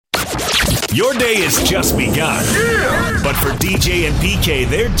Your day has just begun. But for DJ and PK,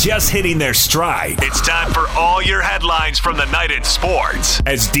 they're just hitting their stride. It's time for all your headlines from the night in sports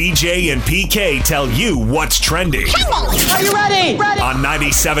as DJ and PK tell you what's trending. Are you ready? On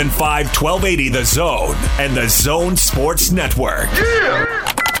 97.5 1280 The Zone and The Zone Sports Network.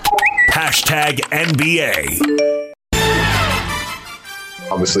 Hashtag NBA.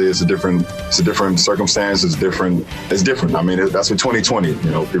 Obviously, it's a different circumstance. It's different. I mean, that's what 2020. You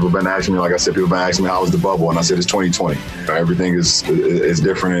know, people have been asking me, like I said, people have been asking me how was the bubble, and I said it's 2020. Everything is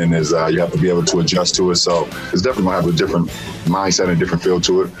different, and you have to be able to adjust to it. So it's definitely gonna have a different mindset and a different feel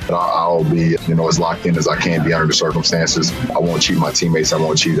to it. But I'll be, as locked in as I can be under the circumstances. I won't cheat my teammates. I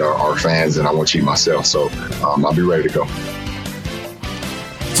won't cheat our fans, and I won't cheat myself. So I'll be ready to go.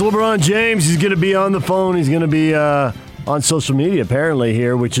 It's LeBron James. He's going to be on the phone. He's going to be on social media apparently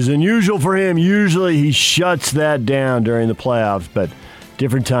here, which is unusual for him. Usually he shuts that down during the playoffs, but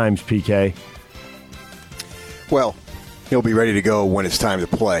different times, PK. Well, he'll be ready to go when it's time to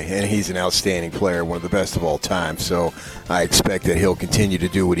play, and he's an outstanding player, one of the best of all time. So I expect that he'll continue to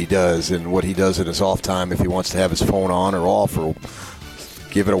do what he does, and what he does in his off time, if he wants to have his phone on or off or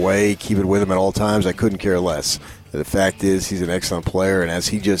give it away, keep it with him at all times, I couldn't care less. The fact is he's an excellent player, and as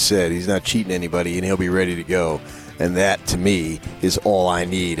he just said, he's not cheating anybody, and he'll be ready to go. And that, to me, is all I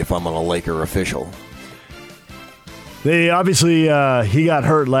need if I'm a Laker official. They obviously, he got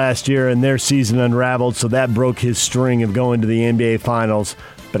hurt last year and their season unraveled, so that broke his string of going to the NBA Finals,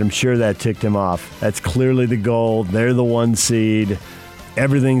 but I'm sure that ticked him off. That's clearly the goal. They're the 1 seed.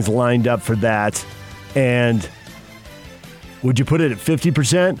 Everything's lined up for that. And would you put it at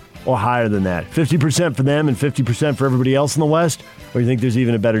 50% or higher than that? 50% for them and 50% for everybody else in the West? Or do you think there's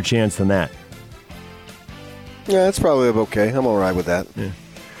even a better chance than that? Yeah, that's probably okay. I'm all right with that. Yeah.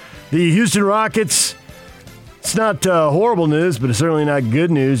 The Houston Rockets, it's not horrible news, but it's certainly not good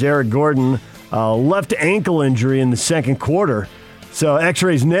news. Eric Gordon, left ankle injury in the second quarter. So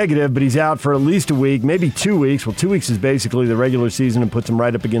x-ray's negative, but he's out for at least a week, maybe 2 weeks. Well, 2 weeks is basically the regular season and puts him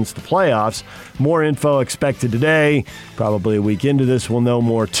right up against the playoffs. More info expected today. Probably a week into this, we'll know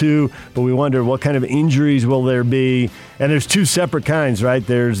more too. But we wonder what kind of injuries will there be. And there's 2 separate kinds, right?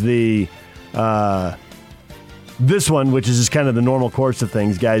 There's the this one, which is just kind of the normal course of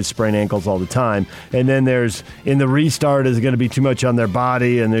things. Guys sprain ankles all the time. And then there's, in the restart, is going to be too much on their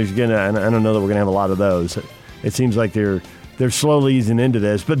body, and there's going to, and I don't know that we're going to have a lot of those. It seems like they're slowly easing into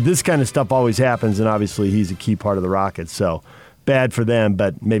this. But this kind of stuff always happens, and obviously he's a key part of the Rockets. So bad for them,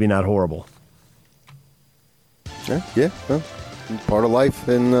 but maybe not horrible. Yeah, well, part of life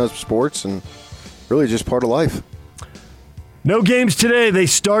in sports, and really just part of life. No games today. They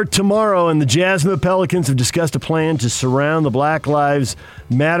start tomorrow, and the Jazz and the Pelicans have discussed a plan to surround the Black Lives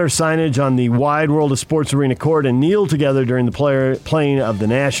Matter signage on the Wide World of Sports Arena court and kneel together during the playing of the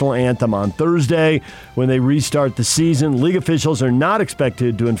national anthem on Thursday when they restart the season. League officials are not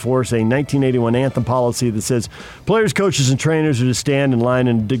expected to enforce a 1981 anthem policy that says players, coaches, and trainers are to stand in line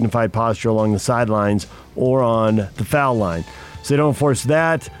in a dignified posture along the sidelines or on the foul line. So they don't enforce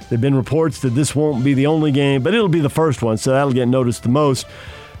that. There have been reports that this won't be the only game, but it'll be the first one, so that'll get noticed the most.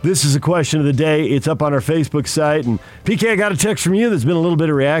 This is a question of the day. It's up on our Facebook site. And PK, I got a text from you. There's been a little bit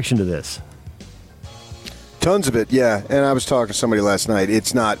of reaction to this. Tons of it, yeah. And I was talking to somebody last night.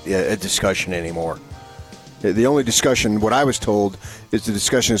 It's not a discussion anymore. The only discussion, what I was told, is the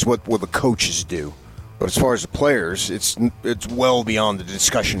discussion is what will the coaches do. But as far as the players, it's well beyond the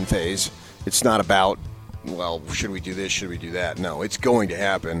discussion phase. It's not about, well, should we do this, should we do that? No, it's going to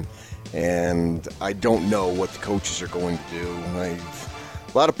happen, and I don't know what the coaches are going to do.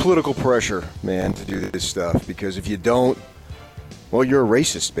 A lot of political pressure, man, to do this stuff, because if you don't, well, you're a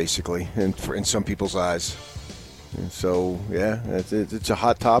racist, basically, in some people's eyes. And so, yeah, it's a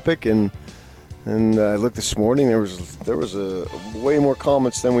hot topic, and I looked this morning, there was a way more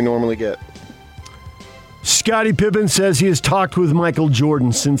comments than we normally get. Scottie Pippen says he has talked with Michael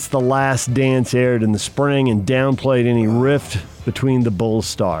Jordan since The Last Dance aired in the spring and downplayed any rift between the Bulls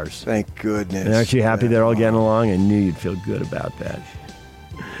stars. Thank goodness. And aren't you happy they're all getting along? I knew you'd feel good about that.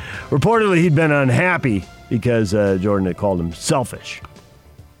 Reportedly, he'd been unhappy because Jordan had called him selfish.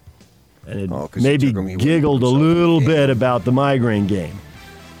 And it maybe giggled a little bit about the migraine game.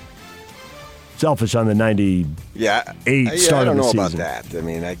 Selfish on the 98 start of the season. I don't know about that. I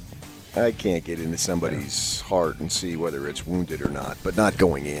mean, I can't get into somebody's heart and see whether it's wounded or not, but not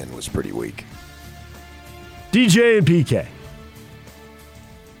going in was pretty weak. DJ and PK.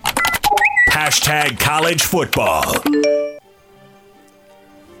 Hashtag college football.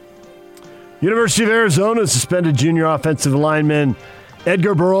 University of Arizona suspended junior offensive lineman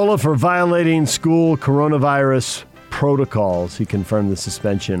Edgar Barola for violating school coronavirus protocols. He confirmed the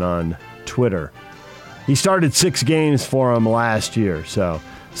suspension on Twitter. He started 6 games for him last year. So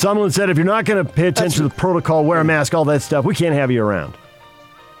Sumlin said, if you're not going to pay attention to the protocol, wear a mask, all that stuff, we can't have you around.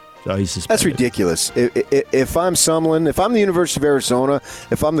 So he's suspended. That's ridiculous. If I'm Sumlin, if I'm the University of Arizona,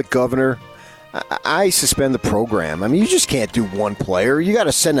 if I'm the governor, I suspend the program. I mean, you just can't do one player. You got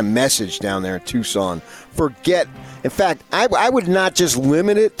to send a message down there in Tucson. In fact, I would not just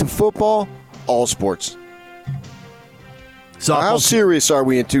limit it to football, all sports. How serious are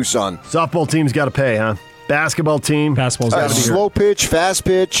we in Tucson? Softball team's got to pay, huh? Basketball team. Basketball's got to be slow pitch, fast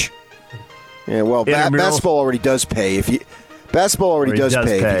pitch. Yeah, well, basketball already does pay. Basketball already does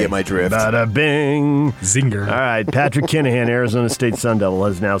pay if you get my drift. Bada bing. Zinger. All right, Patrick Kinahan, Arizona State Sun Devil,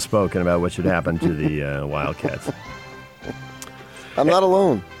 has now spoken about what should happen to the Wildcats. I'm not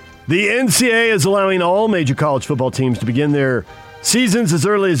alone. The NCAA is allowing all major college football teams to begin their seasons as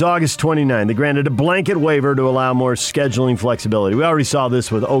early as August 29. They granted a blanket waiver to allow more scheduling flexibility. We already saw this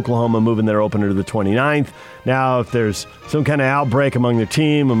with Oklahoma moving their opener to the 29th. Now, if there's some kind of outbreak among their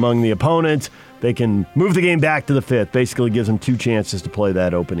team, among the opponents, they can move the game back to the 5th. Basically gives them 2 chances to play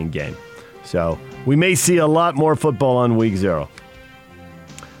that opening game. So we may see a lot more football on week 0.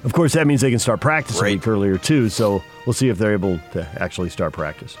 Of course, that means they can start practice a week earlier, too. So we'll see if they're able to actually start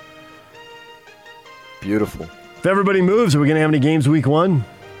practice. Beautiful. If everybody moves, are we going to have any games week 1?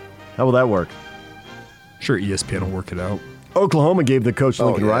 How will that work? Sure, ESPN will work it out. Oklahoma gave the coach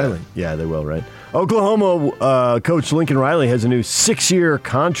Lincoln Riley. Yeah, they will, right? Oklahoma coach Lincoln Riley has a new 6-year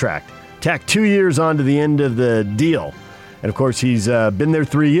contract. Tacked 2 years onto the end of the deal. And, of course, he's been there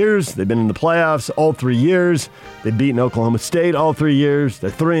 3 years. They've been in the playoffs all 3 years. They've beaten Oklahoma State all 3 years. They're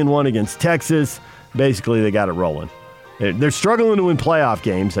 3-1 against Texas. Basically, they got it rolling. They're struggling to win playoff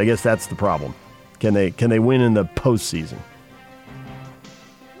games. I guess that's the problem. Can they win in the postseason?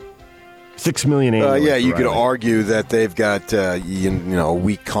 $6 million annually. Yeah, you could argue that they've got a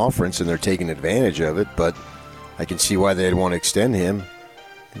weak conference and they're taking advantage of it, but I can see why they'd want to extend him.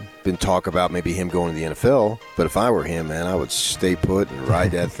 Been talk about maybe him going to the NFL, but if I were him, man, I would stay put and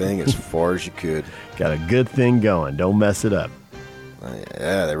ride that thing as far as you could. Got a good thing going. Don't mess it up.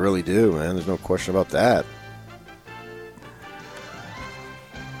 Yeah, they really do, man. There's no question about that.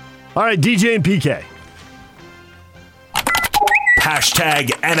 All right, DJ and PK. Hashtag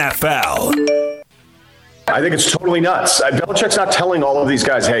NFL. I think it's totally nuts. Belichick's not telling all of these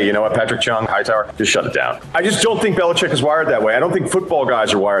guys, hey, you know what, Patrick Chung, Hightower, just shut it down. I just don't think Belichick is wired that way. I don't think football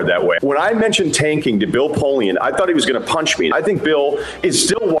guys are wired that way. When I mentioned tanking to Bill Polian, I thought he was going to punch me. I think Bill is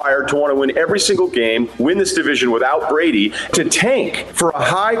still wired to want to win every single game, win this division without Brady, to tank for a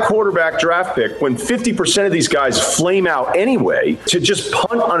high quarterback draft pick when 50% of these guys flame out anyway. To just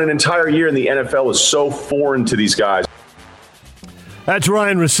punt on an entire year in the NFL is so foreign to these guys. That's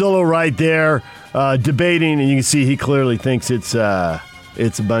Ryan Russillo right there. Debating, and you can see he clearly thinks it's a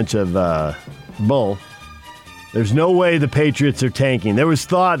bunch of bull. There's no way the Patriots are tanking. There was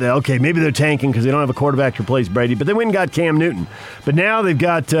thought that, okay, maybe they're tanking because they don't have a quarterback to replace Brady, but they went and got Cam Newton. But now they've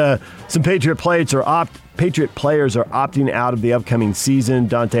got some Patriot players are opting out of the upcoming season.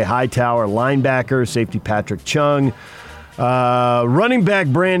 Dante Hightower, linebacker, safety Patrick Chung, running back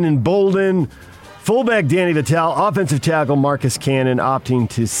Brandon Bolden, fullback Danny Vitale, offensive tackle Marcus Cannon opting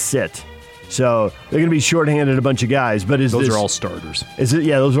to sit. So they're going to be shorthanded a bunch of guys. But those are all starters.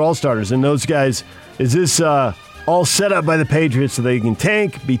 Yeah, those are all starters. And those guys, is this all set up by the Patriots so they can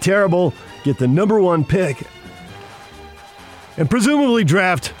tank, be terrible, get the number 1 pick, and presumably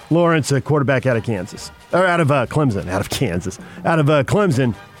draft Lawrence, a quarterback out of Kansas, or out of Clemson,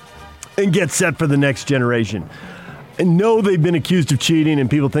 and get set for the next generation? And no, they've been accused of cheating, and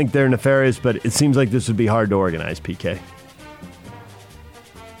people think they're nefarious, but it seems like this would be hard to organize, PK.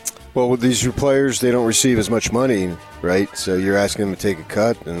 Well, with these players, they don't receive as much money, right? So you're asking them to take a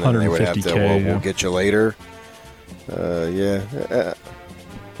cut, and then they would have to, we'll get you later. Yeah.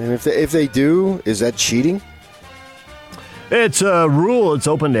 And if they do, is that cheating? It's a rule. It's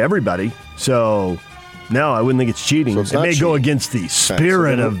open to everybody. So, no, I wouldn't think it's cheating. So it may go against the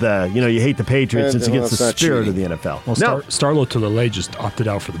spirit of the, you hate the Patriots. It's against the spirit of the NFL. Well, Starlo Tulele just opted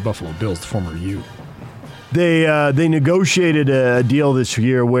out for the Buffalo Bills, the former U. They negotiated a deal this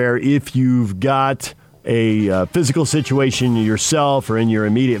year where if you've got a physical situation yourself or in your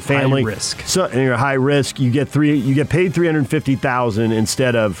immediate family, high risk. So, and you're high risk, you get paid $350,000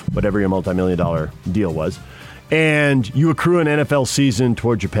 instead of whatever your multi-million-dollar deal was, and you accrue an NFL season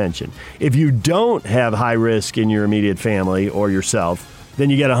towards your pension. If you don't have high risk in your immediate family or yourself, then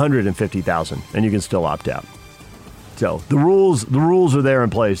you get $150,000 and you can still opt out. So the rules are there in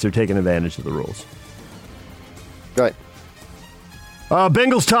place. They're taking advantage of the rules. Right.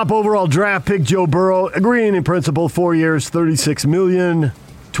 Bengals top overall draft pick Joe Burrow agreeing in principle, 4 years, $36 million.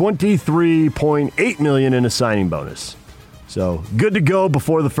 $23.8 million in a signing bonus. So good to go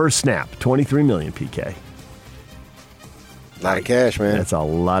before the first snap. $23 million, PK. A lot of cash, man. That's a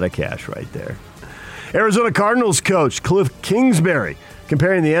lot of cash right there. Arizona Cardinals coach Cliff Kingsbury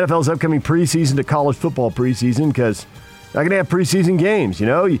comparing the NFL's upcoming preseason to college football preseason because not going to have preseason games. You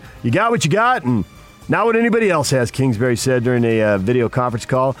know, you got what you got and not what anybody else has, Kingsbury said during a video conference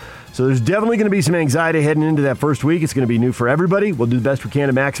call. So there's definitely going to be some anxiety heading into that first week. It's going to be new for everybody. We'll do the best we can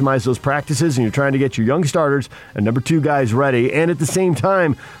to maximize those practices, and you're trying to get your young starters and number 2 guys ready, and at the same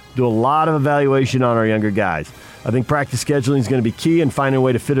time, do a lot of evaluation on our younger guys. I think practice scheduling is going to be key and finding a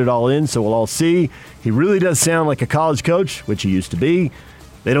way to fit it all in, so we'll all see. He really does sound like a college coach, which he used to be.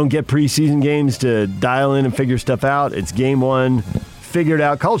 They don't get preseason games to dial in and figure stuff out. It's game one, figured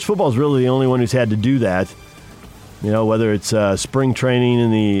out. College football is really the only one who's had to do that. You know, whether it's spring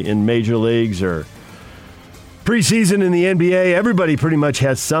training in major leagues or preseason in the NBA, everybody pretty much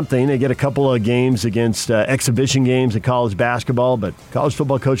has something. They get a couple of games against exhibition games in college basketball, but college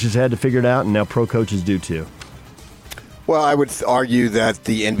football coaches had to figure it out, and now pro coaches do too. Well, I would argue that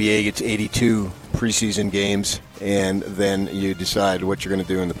the NBA gets 82 preseason games, and then you decide what you're going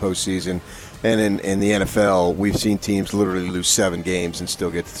to do in the postseason. And in the NFL, we've seen teams literally lose 7 games and still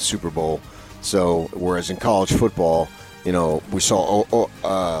get to the Super Bowl. So, whereas in college football, you know, we saw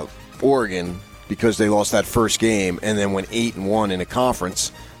Oregon, because they lost that first game and then went 8-1 in a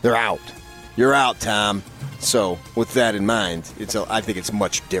conference, they're out. You're out, Tom. So, with that in mind, I think it's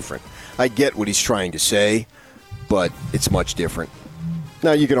much different. I get what he's trying to say, but it's much different.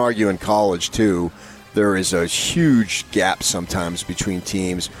 Now, you can argue in college, too, there is a huge gap sometimes between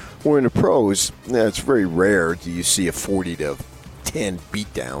teams. Where in the pros, it's very rare do you see a 40-10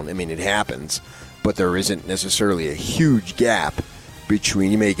 beatdown. I mean, it happens, but there isn't necessarily a huge gap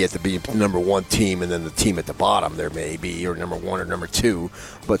between. You may get to be the number 1 team and then the team at the bottom there may be, or number 1 or number 2,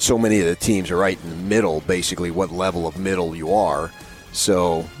 but so many of the teams are right in the middle, basically what level of middle you are.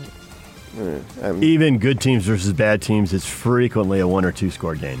 So even good teams versus bad teams, it's frequently a 1 or 2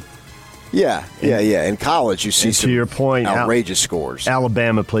 score game. Yeah. In college, you see some to your point, outrageous scores.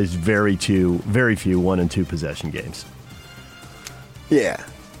 Alabama plays very few 1 and 2 possession games. Yeah.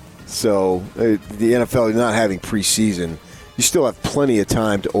 So the NFL not having preseason, you still have plenty of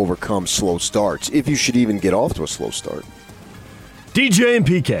time to overcome slow starts, if you should even get off to a slow start. DJ and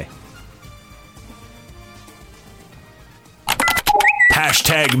PK.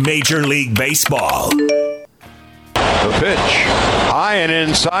 Hashtag Major League Baseball. The pitch, high and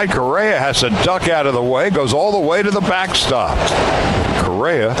inside. Correa has to duck out of the way, goes all the way to the backstop.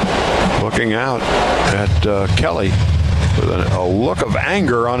 Correa looking out at Kelly with a look of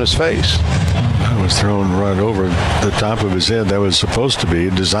anger on his face. That was thrown right over the top of his head. That was supposed to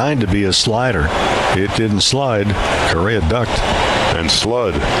be designed to be a slider. It didn't slide. Correa ducked and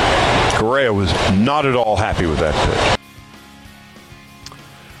slid. Correa was not at all happy with that pitch.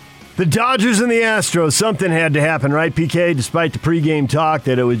 The Dodgers and the Astros, something had to happen, right, PK? Despite the pregame talk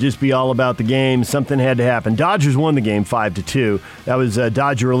that it would just be all about the game, something had to happen. Dodgers won the game 5-2. That was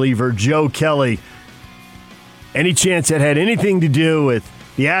Dodger reliever Joe Kelly. Any chance that had anything to do with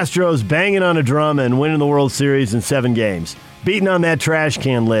the Astros banging on a drum and winning the World Series in 7 games? Beating on that trash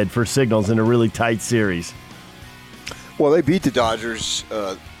can lid for Signals in a really tight series. Well, they beat the Dodgers.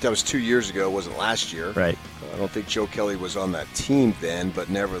 That was 2 years ago. It wasn't last year. Right. I don't think Joe Kelly was on that team then, but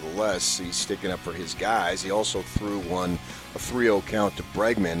nevertheless, he's sticking up for his guys. He also threw a 3-0 count to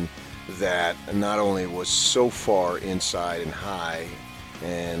Bregman that not only was so far inside and high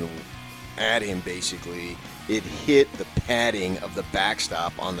and at him basically, it hit the padding of the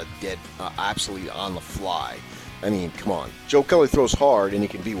backstop on the dead, absolutely on the fly. I mean, come on. Joe Kelly throws hard and he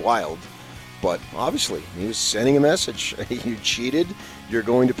can be wild. But obviously, he was sending a message. You cheated, you're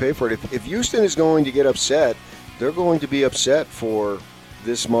going to pay for it. If Houston is going to get upset, they're going to be upset for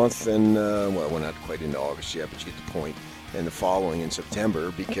this month and, well, we're not quite into August yet, but you get the point, and the following in September,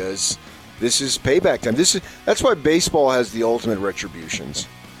 because this is payback time. That's why baseball has the ultimate retributions.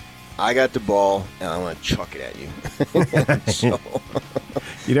 I got the ball, and I'm going to chuck it at you. So.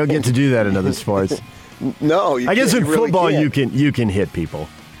 You don't get to do that in other sports. No, you I guess in really football can't. you can hit people.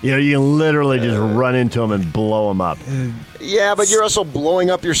 You know, you can literally just run into them and blow them up. Yeah, but you're also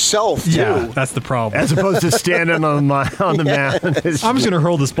blowing up yourself, too. Yeah, that's the problem. As opposed to standing on the mound. I'm just going to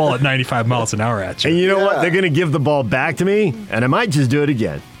hurl this ball at 95 miles an hour at you. And you know what? They're going to give the ball back to me, and I might just do it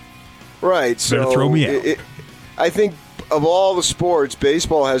again. Right. So better throw me out. I think of all the sports,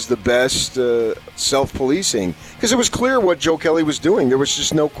 baseball has the best self-policing because it was clear what Joe Kelly was doing. There was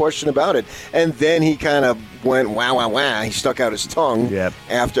just no question about it. And then he kind of went wah wah wah. He stuck out his tongue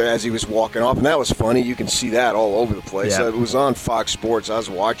as he was walking off, and that was funny. You can see that all over the place. It was on Fox Sports. I was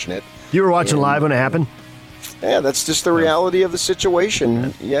watching it. You were watching live when it happened? Yeah, that's just the reality of the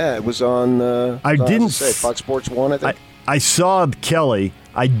situation. Yeah, it was on. Fox Sports 1. I think I saw Kelly.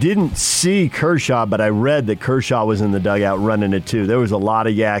 I didn't see Kershaw, but I read that Kershaw was in the dugout running it too. There was a lot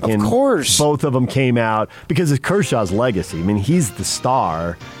of yakking. Of course. Both of them came out because of Kershaw's legacy. I mean, he's the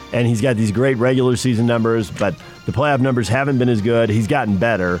star, and he's got these great regular season numbers, but the playoff numbers haven't been as good. He's gotten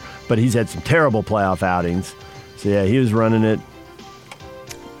better, but he's had some terrible playoff outings. So, yeah, he was running it.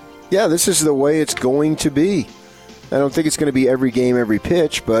 Yeah, this is the way it's going to be. I don't think it's going to be every game, every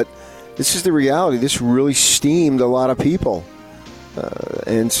pitch, but this is the reality. This really steamed a lot of people.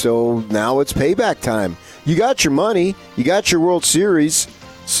 And so now it's payback time. You got your money. You got your World Series.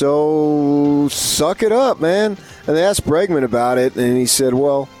 So suck it up, man. And they asked Bregman about it, and he said,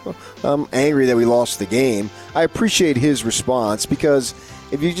 well, I'm angry that we lost the game. I appreciate his response because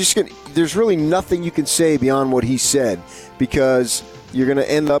if you just there's really nothing you can say beyond what he said because you're going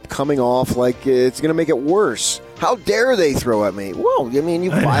to end up coming off like it's going to make it worse. How dare they throw at me? Well, I mean,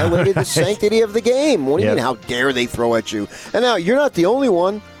 you violated the sanctity of the game. What do you mean, how dare they throw at you? And now, you're not the only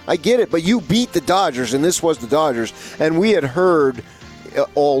one. I get it, but you beat the Dodgers, and this was the Dodgers. And we had heard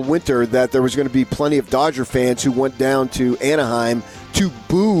all winter that there was going to be plenty of Dodger fans who went down to Anaheim to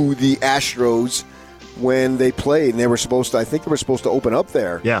boo the Astros when they played, and they were supposed to. I think they were supposed to open up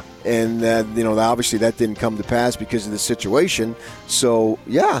there. Yeah, and obviously that didn't come to pass because of the situation. So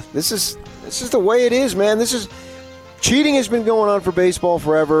yeah, this is the way it is, man. Cheating has been going on for baseball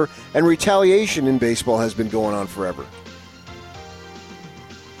forever, and retaliation in baseball has been going on forever.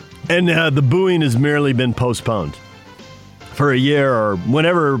 And the booing has merely been postponed for a year or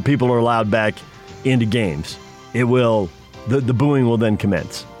whenever people are allowed back into games. The booing will then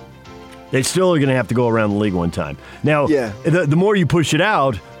commence. They still are going to have to go around the league one time. Now, the more you push it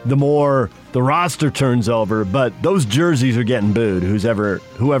out, the more the roster turns over, but those jerseys are getting booed,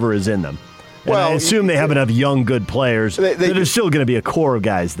 whoever is in them. And I assume they have enough young, good players that there's still going to be a core of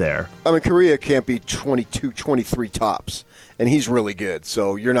guys there. I mean, Correa can't be 22, 23 tops, and he's really good,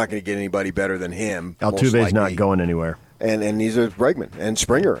 so you're not going to get anybody better than him. Altuve's not going anywhere. And he's a Bregman and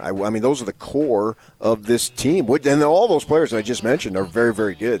Springer. I mean, those are the core of this team. And all those players that I just mentioned are very,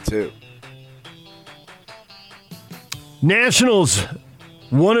 very good, too. Nationals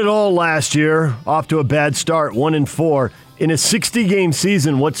won it all last year, off to a bad start, 1-4. In a 60-game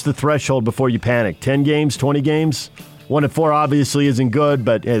season, what's the threshold before you panic? 10 games, 20 games? 1-4 obviously isn't good,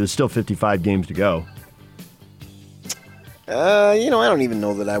 but hey, there's still 55 games to go. I don't even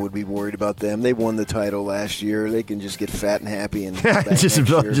know that I would be worried about them. They won the title last year. They can just get fat and happy and just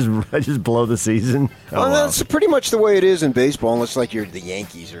blow the season. That's pretty much the way it is in baseball, unless like you're the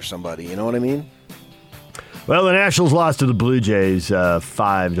Yankees or somebody. You know what I mean? Well, the Nationals lost to the Blue Jays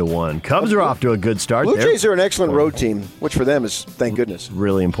 5-1. Cubs are off to a good start. Blue Jays are an excellent road team, which for them is, thank goodness,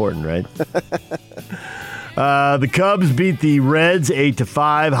 really important, right? The Cubs beat the Reds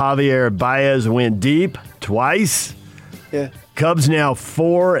 8-5. Javier Baez went deep twice. Yeah. Cubs now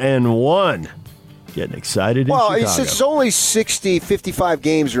 4-1. Getting excited in Chicago. Well, it's only 55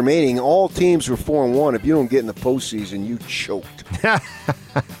 games remaining. All teams were 4-1. If you don't get in the postseason, you choked.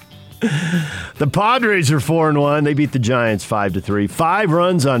 The Padres are 4-1. They beat the Giants 5-3. 5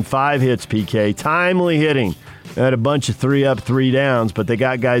 runs on 5 hits, PK. Timely hitting. They had a bunch of 3-up, 3-downs, but they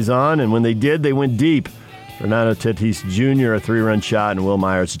got guys on, and when they did, they went deep. Fernando Tatis Jr., a 3-run shot, and Will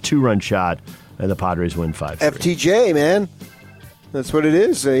Myers, a 2-run shot, and the Padres win 5-3. FTJ, man. That's what it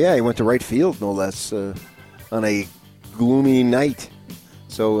is. He went to right field, no less, on a gloomy night.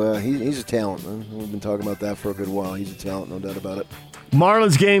 So he's a talent. We've been talking about that for a good while. He's a talent, no doubt about it.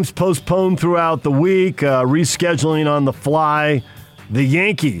 Marlins games postponed throughout the week, rescheduling on the fly. The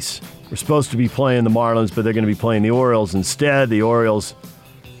Yankees were supposed to be playing the Marlins, but they're going to be playing the Orioles instead. The Orioles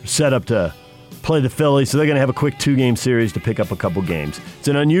are set up to play the Phillies, so they're going to have a quick 2-game series to pick up a couple games. It's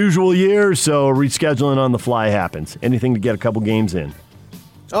an unusual year, so rescheduling on the fly happens. Anything to get a couple games in.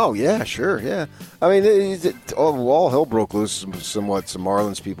 Oh, yeah, sure, yeah. I mean, all hell broke loose somewhat. Some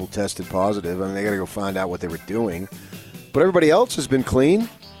Marlins people tested positive. I mean, they got to go find out what they were doing. But everybody else has been clean.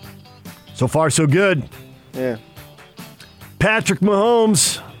 So far, so good. Yeah. Patrick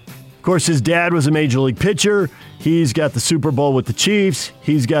Mahomes, of course, his dad was a Major League pitcher. He's got the Super Bowl with the Chiefs.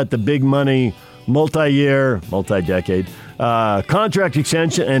 He's got the big money, multi-decade contract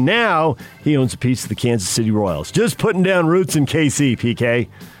extension, and now he owns a piece of the Kansas City Royals. Just putting down roots in KC, PK.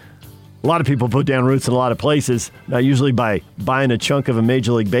 A lot of people put down roots in a lot of places, not usually by buying a chunk of a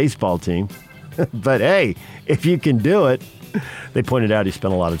Major League Baseball team. But hey, if you can do it. They pointed out he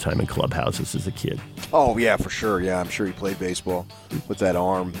spent a lot of time in clubhouses as a kid. Oh, yeah, for sure. Yeah, I'm sure he played baseball with that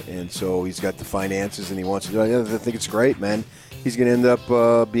arm. And so he's got the finances and he wants to do it. I think it's great, man. He's going to end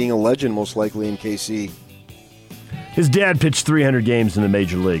up being a legend most likely in KC. His dad pitched 300 games in the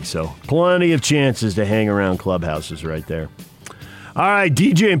Major League, so plenty of chances to hang around clubhouses right there. All right,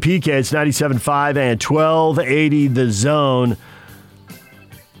 DJ and PK, it's 97.5 and 1280 The Zone.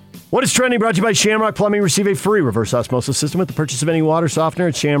 What is trending? Brought to you by Shamrock Plumbing. Receive a free reverse osmosis system with the purchase of any water softener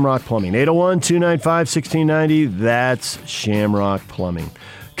at Shamrock Plumbing. 801-295-1690. That's Shamrock Plumbing.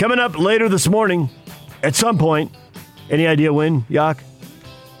 Coming up later this morning, at some point, any idea when, Yak?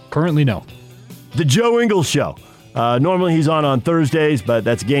 Currently, no. The Joe Ingles Show. Normally he's on Thursdays, but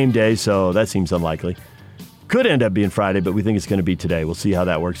that's game day, so that seems unlikely. Could end up being Friday, but we think it's going to be today. We'll see how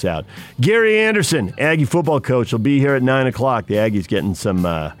that works out. Gary Anderson, Aggie football coach, will be here at 9 o'clock. The Aggies getting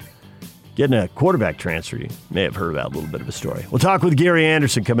a quarterback transfer. You may have heard about a little bit of a story. We'll talk with Gary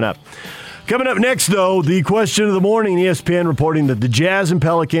Anderson coming up. Coming up next, though, the question of the morning, ESPN reporting that the Jazz and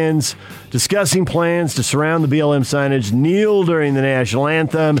Pelicans discussing plans to surround the BLM signage, kneel during the national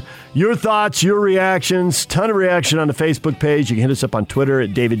anthem. Your thoughts, your reactions, ton of reaction on the Facebook page. You can hit us up on Twitter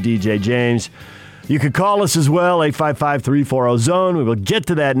at DavidDJJames. You can call us as well, 855-340-ZONE. We will get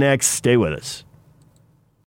to that next. Stay with us.